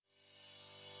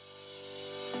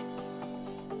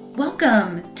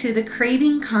Welcome to the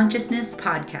Craving Consciousness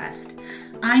podcast.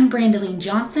 I'm Brandaline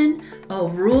Johnson, a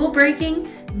rule-breaking,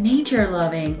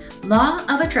 nature-loving, law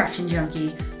of attraction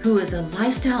junkie who is a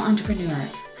lifestyle entrepreneur,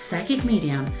 psychic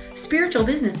medium, spiritual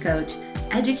business coach,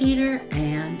 educator,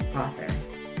 and author.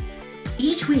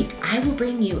 Each week, I will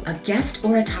bring you a guest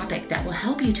or a topic that will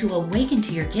help you to awaken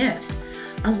to your gifts,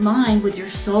 align with your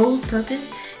soul's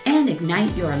purpose, and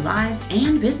ignite your lives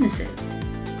and businesses.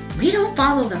 We don't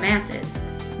follow the masses.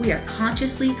 We are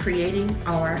consciously creating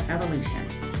our evolution.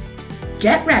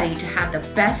 Get ready to have the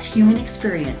best human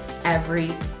experience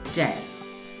every day.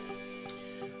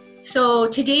 So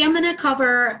today I'm going to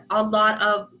cover a lot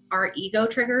of our ego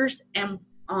triggers and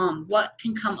what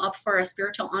can come up for a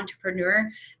spiritual entrepreneur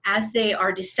as they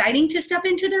are deciding to step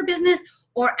into their business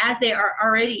or as they are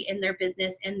already in their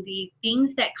business, and the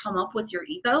things that come up with your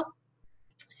ego,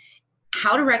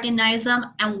 how to recognize them,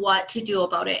 and what to do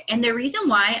about it. And the reason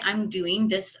why I'm doing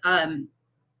this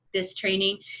this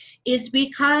training is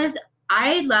because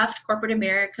I left corporate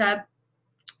America.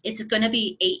 It's going to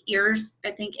be 8 years,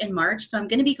 I think, in March. So I'm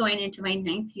going to be going into my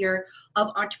 9th year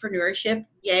of entrepreneurship.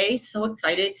 Yay, so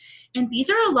excited. And these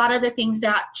are a lot of the things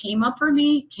that came up for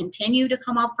me, continue to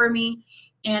come up for me.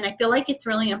 And I feel like it's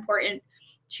really important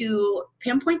to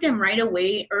pinpoint them right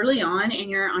away early on in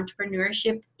your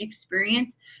entrepreneurship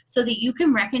experience so that you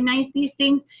can recognize these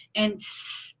things and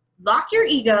lock your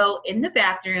ego in the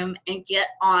bathroom and get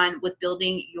on with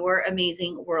building your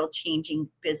amazing world-changing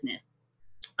business.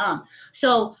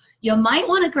 So you might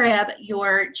want to grab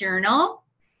your journal,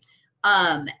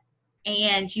 and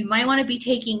you might want to be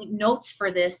taking notes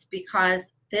for this because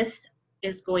this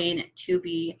is going to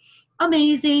be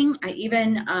amazing. I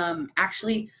even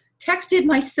actually texted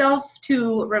myself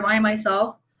to remind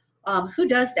myself. Who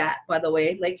does that, by the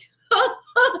way? Like,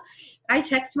 I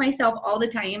text myself all the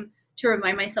time to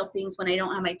remind myself things when I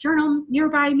don't have my journal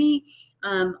nearby me,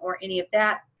 or any of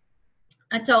that.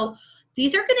 And so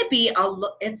these are going to be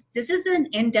this is an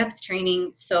in-depth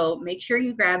training, so make sure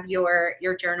you grab your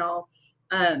journal.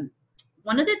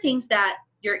 One of the things that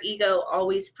your ego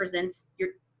always presents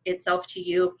itself to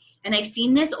you, and I've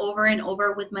seen this over and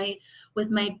over with my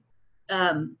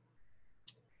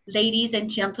ladies and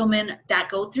gentlemen that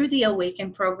go through the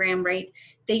Awaken program, right?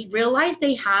 They realize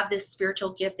they have this spiritual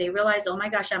gift. They realize, oh my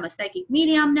gosh, I'm a psychic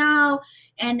medium now.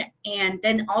 And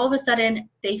then all of a sudden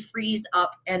they freeze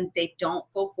up and they don't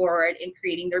go forward in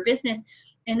creating their business.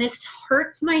 And this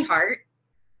hurts my heart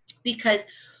because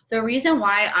the reason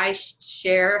why I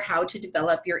share how to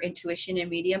develop your intuition and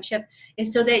mediumship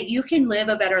is so that you can live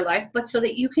a better life, but so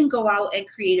that you can go out and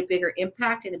create a bigger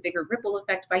impact and a bigger ripple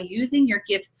effect by using your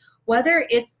gifts, whether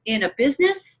it's in a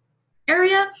business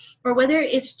area or whether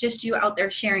it's just you out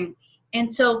there sharing. And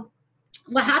so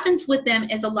what happens with them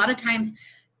is a lot of times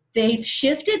they've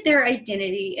shifted their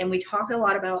identity, and we talk a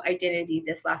lot about identity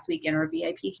this last week in our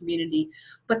VIP community,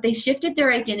 but they shifted their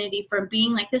identity from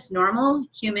being like this normal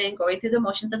human going through the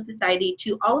motions of society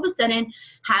to all of a sudden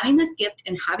having this gift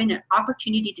and having an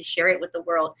opportunity to share it with the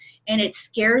world, and it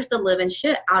scares the living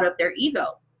shit out of their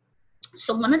ego.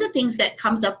 So one of the things that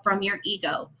comes up from your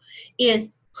ego is,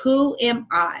 who am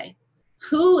I?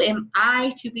 Who am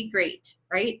I to be great,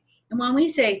 right? And when we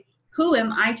say, who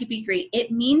am I to be great,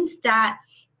 it means that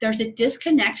there's a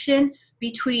disconnection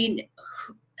between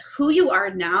who you are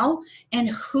now and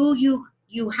who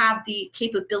you have the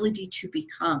capability to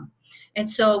become. And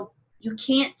so you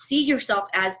can't see yourself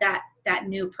as that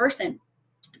new person.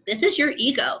 This is your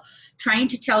ego trying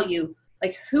to tell you,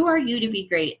 like, who are you to be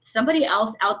great? Somebody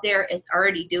else out there is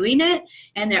already doing it,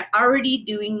 and they're already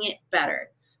doing it better.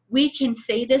 We can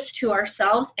say this to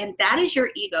ourselves, and that is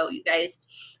your ego, you guys.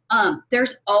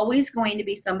 There's always going to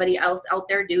be somebody else out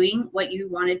there doing what you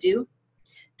want to do.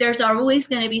 There's always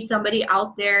going to be somebody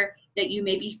out there that you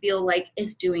maybe feel like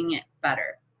is doing it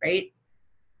better, right?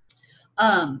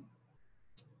 And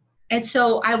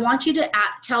so I want you to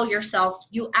tell yourself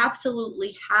you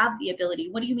absolutely have the ability.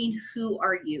 What do you mean, who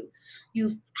are you?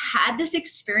 You've had this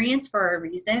experience for a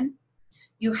reason.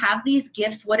 You have these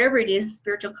gifts, whatever it is,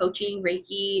 spiritual coaching,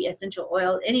 Reiki, essential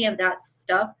oil, any of that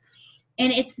stuff.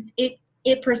 And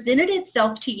it presented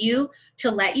itself to you to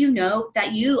let you know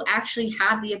that you actually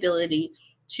have the ability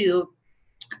to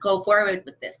go forward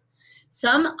with this.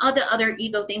 Some of the other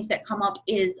ego things that come up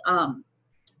is,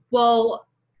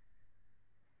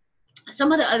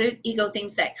 some of the other ego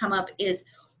things that come up is,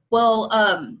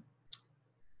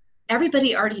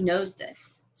 everybody already knows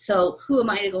this. So who am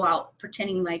I to go out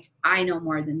pretending like I know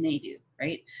more than they do,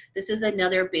 right? This is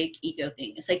another big ego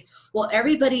thing. It's like, well,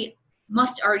 everybody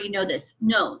must already know this.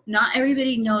 No, not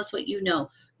everybody knows what you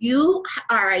know. You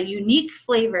are a unique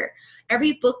flavor.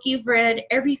 Every book you've read,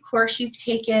 every course you've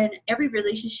taken, every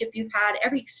relationship you've had,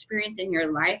 every experience in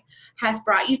your life has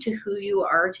brought you to who you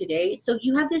are today. So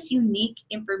you have this unique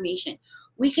information.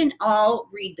 We can all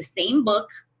read the same book,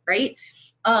 right?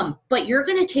 But you're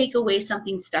going to take away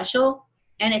something special,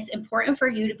 and it's important for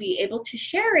you to be able to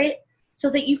share it so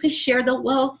that you can share the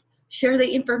wealth, share the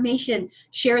information,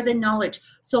 share the knowledge.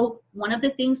 So one of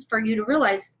the things for you to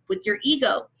realize with your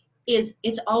ego is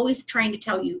it's always trying to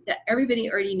tell you that everybody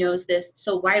already knows this.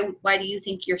 So why do you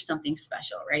think you're something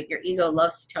special, right? Your ego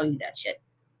loves to tell you that shit.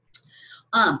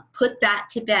 Put that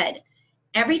to bed.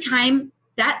 Every time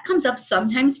that comes up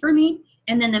sometimes for me,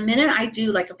 and then the minute I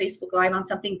do like a Facebook Live on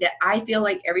something that I feel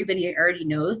like everybody already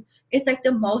knows, it's like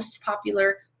the most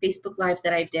popular Facebook Live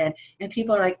that I've did. And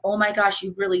people are like, oh my gosh,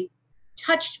 you really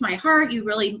touched my heart.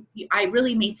 I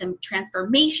really made some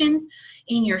transformations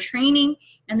in your training.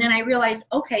 And then I realized,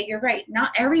 okay, you're right.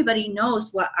 Not everybody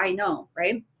knows what I know,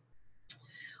 right?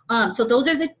 So those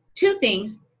are the two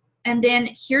things. And then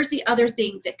here's the other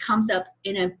thing that comes up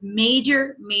in a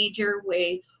major, major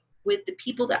way with the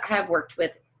people that I have worked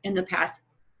with in the past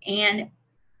and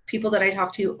people that I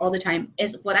talk to all the time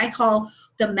is what I call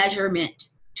the measurement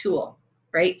tool,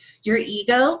 right? Your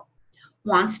ego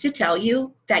wants to tell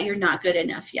you that you're not good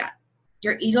enough yet.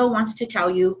 Your ego wants to tell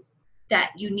you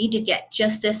that you need to get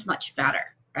just this much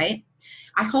better, right?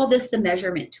 I call this the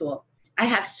measurement tool. I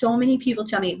have so many people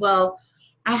tell me, well,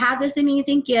 I have this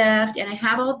amazing gift and I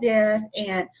have all this,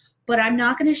 but I'm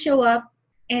not going to show up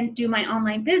and do my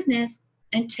online business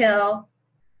until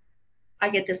I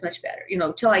get this much better,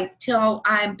 till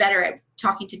I'm better at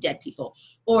talking to dead people,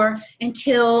 or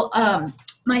until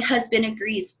my husband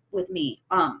agrees with me,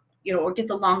 or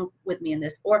gets along with me in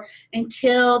this, or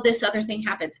until this other thing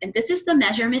happens. And this is the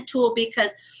measurement tool because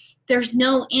there's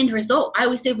no end result. I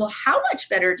always say, well, how much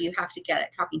better do you have to get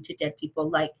at talking to dead people?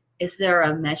 Like, is there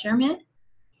a measurement?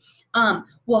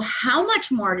 Well, how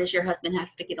much more does your husband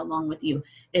have to get along with you?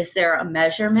 Is there a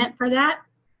measurement for that?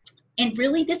 And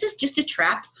really, this is just a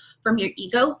trap from your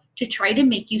ego to try to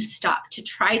make you stop, to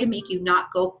try to make you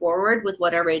not go forward with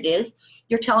whatever it is.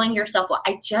 You're telling yourself, well,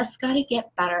 I just got to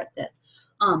get better at this.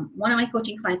 One of my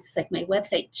coaching clients is like, my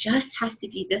website just has to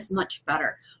be this much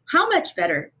better. How much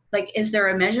better? Like, is there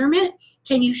a measurement?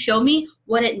 Can you show me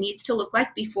what it needs to look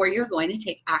like before you're going to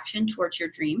take action towards your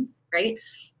dreams, right?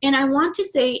 And I want to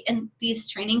say in these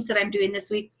trainings that I'm doing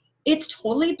this week, it's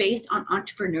totally based on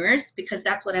entrepreneurs because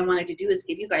that's what I wanted to do is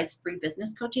give you guys free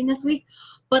business coaching this week.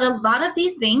 But a lot of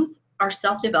these things are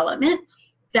self-development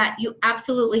that you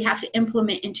absolutely have to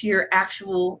implement into your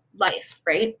actual life,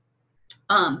 right?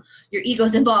 Your ego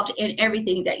is involved in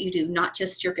everything that you do, not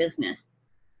just your business.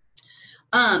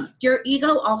 Your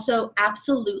ego also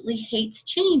absolutely hates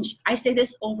change. I say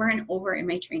this over and over in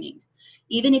my trainings.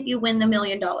 Even if you win the $1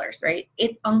 million, right?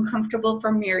 It's uncomfortable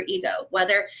from your ego,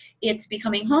 whether it's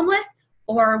becoming homeless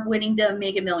or winning the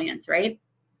Mega Millions, right?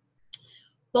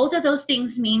 Both of those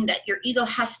things mean that your ego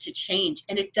has to change,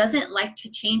 and it doesn't like to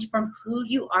change from who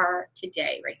you are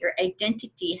today, right? Your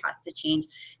identity has to change,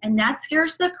 and that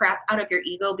scares the crap out of your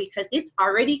ego because it's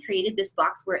already created this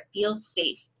box where it feels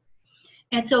safe.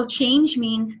 And so change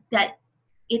means that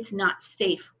it's not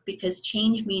safe because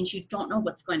change means you don't know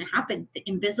what's going to happen, the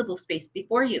invisible space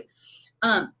before you.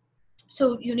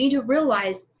 So you need to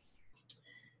realize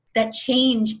that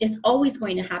change is always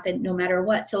going to happen no matter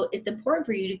what. So it's important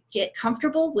for you to get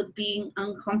comfortable with being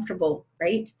uncomfortable,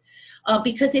 right?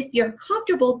 Because if you're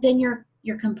comfortable, then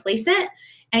you're complacent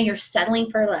and you're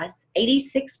settling for less.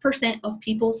 86% of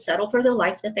people settle for the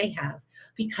life that they have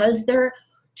because they're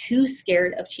too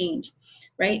scared of change,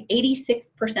 right?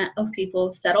 86% of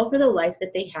people settle for the life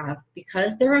that they have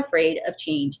because they're afraid of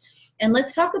change. And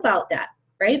let's talk about that,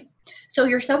 right? So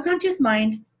your subconscious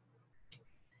mind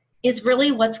is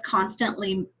really what's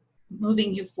constantly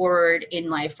moving you forward in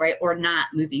life, right? Or not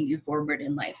moving you forward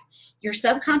in life. Your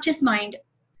subconscious mind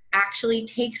actually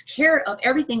takes care of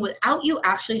everything without you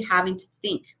actually having to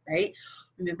think, right?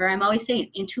 Remember, I'm always saying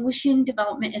intuition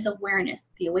development is awareness.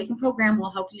 The Awaken program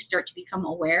will help you start to become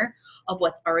aware of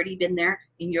what's already been there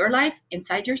in your life,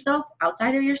 inside yourself,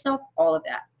 outside of yourself, all of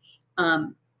that.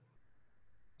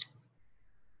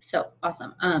 So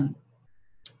awesome.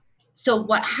 So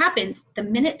what happens the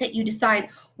minute that you decide,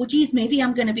 well, geez, maybe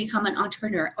I'm going to become an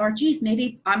entrepreneur, or geez,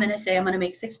 maybe I'm going to say I'm going to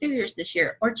make 6 figures this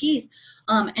year, or geez,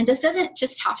 and this doesn't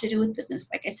just have to do with business.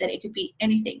 Like I said, it could be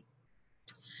anything.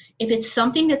 If it's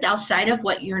something that's outside of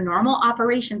what your normal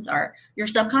operations are, your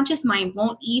subconscious mind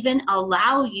won't even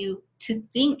allow you to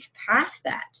think past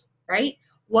that, right?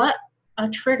 What a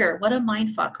trigger, what a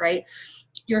mind fuck, right?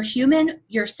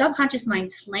 your subconscious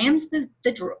mind slams the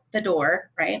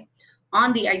door, right,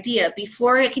 on the idea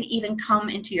before it can even come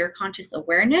into your conscious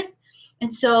awareness.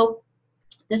 And so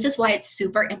this is why it's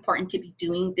super important to be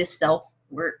doing this self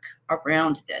work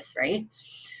around this, right?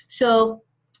 So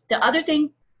the other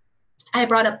thing I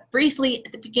brought up briefly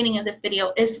at the beginning of this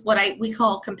video is what we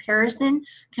call comparison,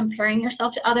 comparing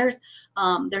yourself to others.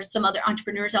 There's some other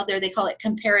entrepreneurs out there, they call it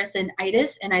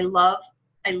comparisonitis, and I love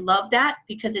that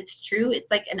because it's true. It's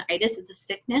like an itis, it's a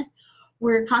sickness.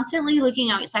 We're constantly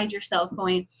looking outside yourself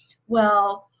going,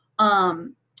 well,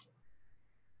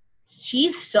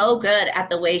 she's so good at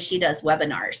the way she does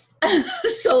webinars.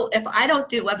 So if I don't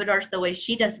do webinars the way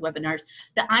she does webinars,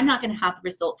 then I'm not going to have the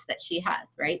results that she has,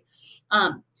 right?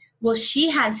 Well, she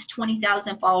has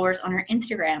 20,000 followers on her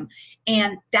Instagram,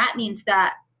 and that means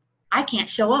that I can't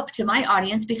show up to my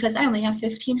audience because I only have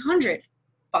 1,500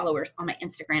 followers on my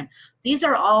Instagram. These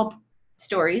are all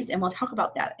stories, and we'll talk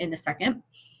about that in a second.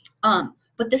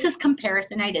 But this is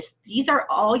comparisonitis. These are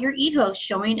all your egos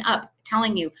showing up,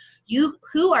 telling you,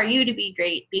 who are you to be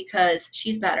great because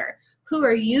she's better? Who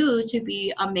are you to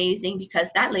be amazing because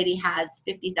that lady has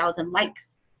 50,000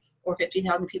 likes or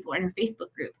 50,000 people in her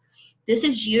Facebook group? This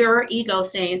is your ego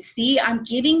saying, see, I'm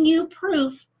giving you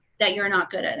proof that you're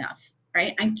not good enough,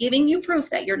 right? I'm giving you proof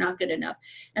that you're not good enough.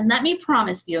 And let me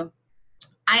promise you,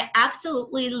 I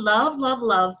absolutely love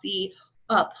the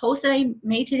post that I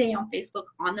made today on Facebook,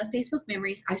 on the Facebook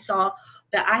memories. I saw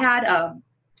that I had,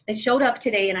 it showed up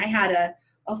today, and I had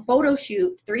a photo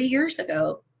shoot 3 years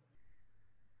ago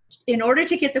in order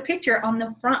to get the picture on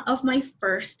the front of my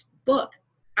first book.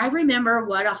 I remember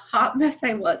what a hot mess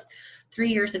I was 3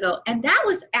 years ago. And that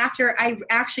was after I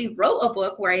actually wrote a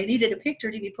book where I needed a picture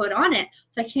to be put on it.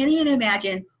 So I can't even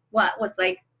imagine what was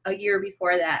like a year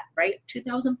before that, right?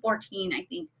 2014, I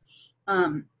think,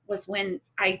 was when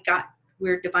I got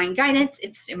Weird Divine Guidance.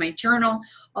 It's in my journal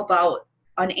about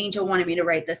an angel wanted me to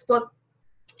write this book.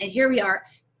 And here we are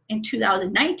in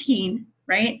 2019,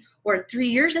 right? Or 3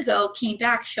 years ago, came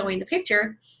back showing the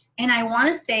picture. And I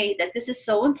want to say that this is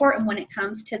so important when it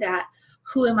comes to that,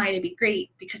 who am I to be great?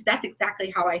 Because that's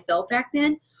exactly how I felt back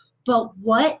then. But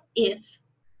what if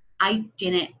I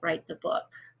didn't write the book?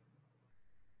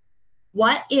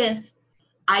 What if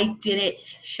I didn't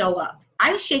show up?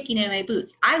 I was shaking in my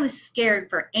boots. I was scared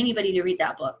for anybody to read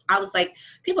that book. I was like,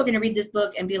 people are going to read this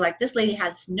book and be like, this lady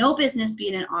has no business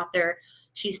being an author.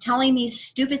 She's telling me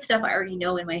stupid stuff I already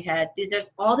know in my head. There's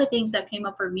all the things that came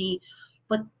up for me.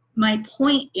 But my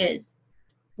point is,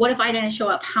 what if I didn't show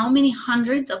up? How many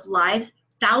hundreds of lives,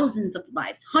 thousands of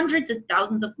lives, hundreds of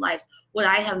thousands of lives would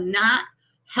I have not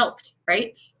helped,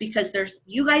 right? Because there's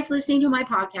you guys listening to my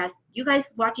podcast, you guys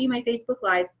watching my Facebook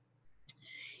Lives.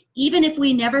 Even if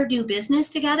we never do business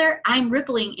together, I'm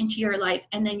rippling into your life.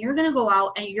 And then you're going to go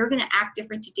out and you're going to act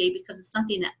different today because it's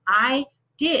something that I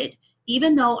did,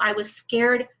 even though I was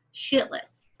scared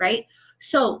shitless, right?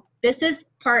 So this is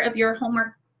part of your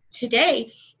homework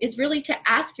today, is really to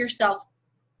ask yourself,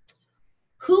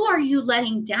 who are you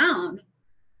letting down?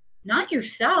 Not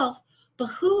yourself, but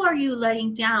who are you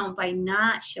letting down by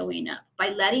not showing up, by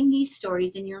letting these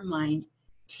stories in your mind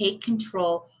take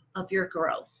control of your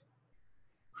growth?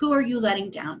 Who are you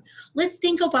letting down? Let's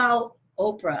think about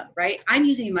Oprah, right? I'm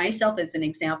using myself as an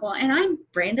example, and I'm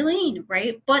Brandaline,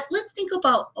 right? But let's think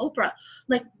about Oprah.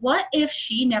 Like, what if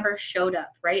she never showed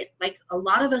up, right? Like, a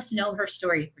lot of us know her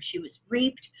story where she was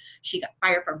raped, she got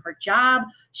fired from her job,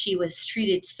 she was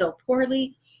treated so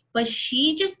poorly, but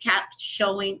she just kept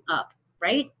showing up,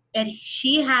 right? And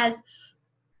she has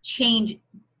changed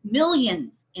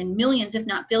millions and millions, if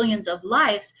not billions, of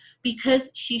lives because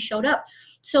she showed up.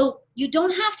 So you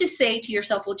don't have to say to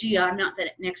yourself, well, gee, I'm not the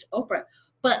next Oprah.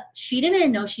 But she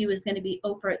didn't know she was going to be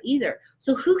Oprah either.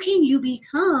 So who can you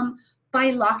become by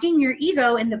locking your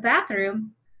ego in the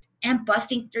bathroom and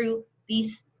busting through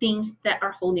these things that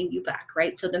are holding you back,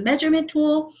 right? So the measurement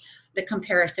tool, the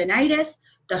comparisonitis,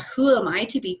 the who am I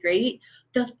to be great,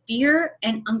 the fear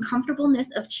and uncomfortableness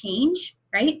of change,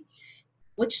 right?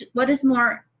 What is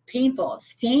more painful,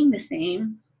 staying the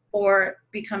same or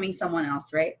becoming someone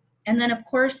else, right? And then of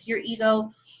course your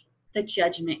ego, the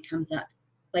judgment comes up.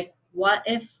 Like, what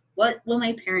will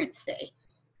my parents say?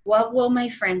 What will my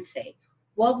friends say?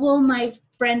 What will my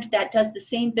friend that does the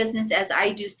same business as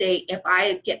I do say if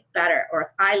I get better or if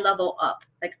I level up?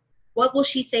 Like, what will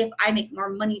she say if I make more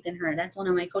money than her? That's one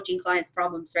of my coaching clients'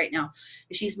 problems right now.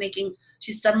 She's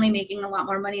suddenly making a lot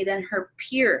more money than her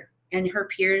peer, and her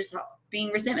peers being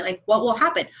resentment. Like, what will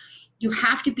happen? You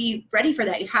have to be ready for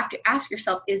that. You have to ask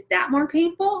yourself, is that more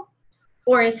painful?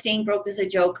 Or is staying broke as a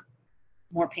joke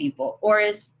more painful? Or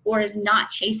is not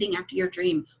chasing after your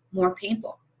dream more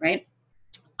painful, right?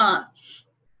 Um,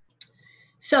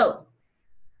 so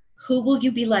who will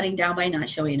you be letting down by not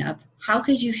showing up? How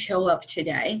could you show up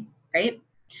today, right?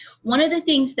 One of the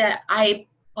things that I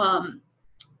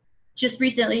just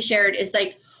recently shared is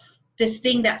like this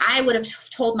thing that I would have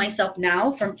told myself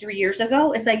now from 3 years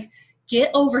ago is like, get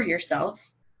over yourself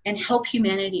and help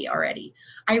humanity already.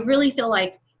 I really feel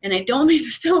like, and I don't mean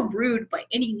to sound rude by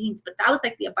any means, but that was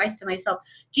like the advice to myself.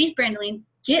 Geez, Brandaline,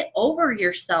 get over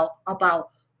yourself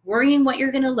about worrying what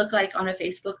you're going to look like on a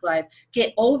Facebook Live.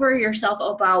 Get over yourself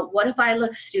about what if I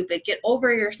look stupid. Get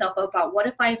over yourself about what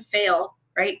if I fail,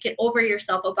 right? Get over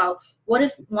yourself about what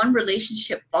if one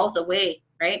relationship falls away,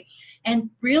 right?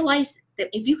 And realize that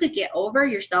if you could get over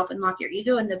yourself and lock your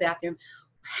ego in the bathroom,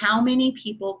 how many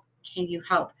people can you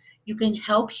help? You can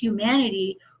help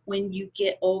humanity when you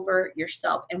get over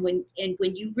yourself, and when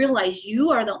you realize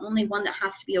you are the only one that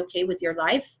has to be okay with your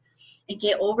life, and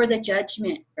get over the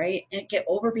judgment, right? And get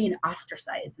over being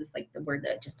ostracized is like the word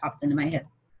that just pops into my head.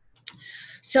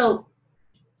 So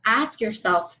ask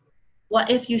yourself,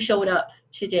 what if you showed up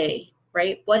today,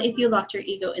 right? What if you locked your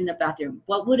ego in the bathroom?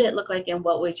 What would it look like, and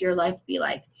what would your life be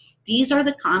like? These are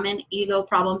the common ego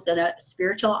problems that a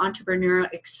spiritual entrepreneur,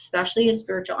 especially a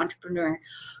spiritual entrepreneur,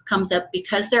 comes up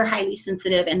because they're highly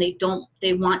sensitive and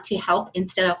they want to help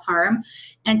instead of harm.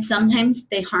 And sometimes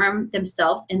they harm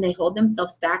themselves and they hold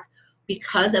themselves back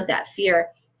because of that fear.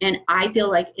 And I feel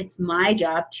like it's my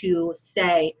job to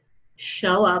say,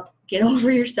 show up, get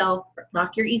over yourself,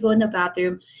 lock your ego in the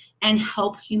bathroom, and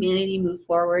help humanity move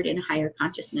forward in higher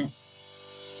consciousness.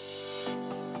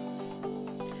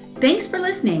 Thanks for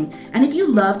listening. And if you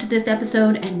loved this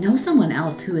episode and know someone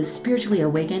else who is spiritually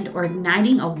awakened or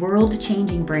igniting a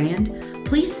world-changing brand,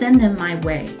 please send them my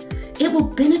way. It will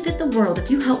benefit the world if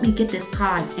you help me get this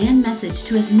cause and message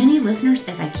to as many listeners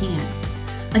as I can.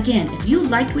 Again, if you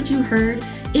liked what you heard,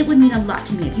 it would mean a lot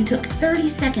to me if you took 30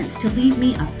 seconds to leave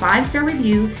me a 5-star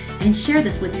review and share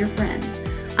this with your friends.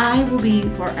 I will be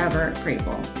forever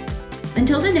grateful.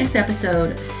 Until the next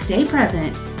episode, stay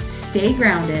present, stay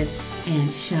grounded,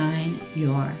 and shine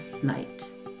your light.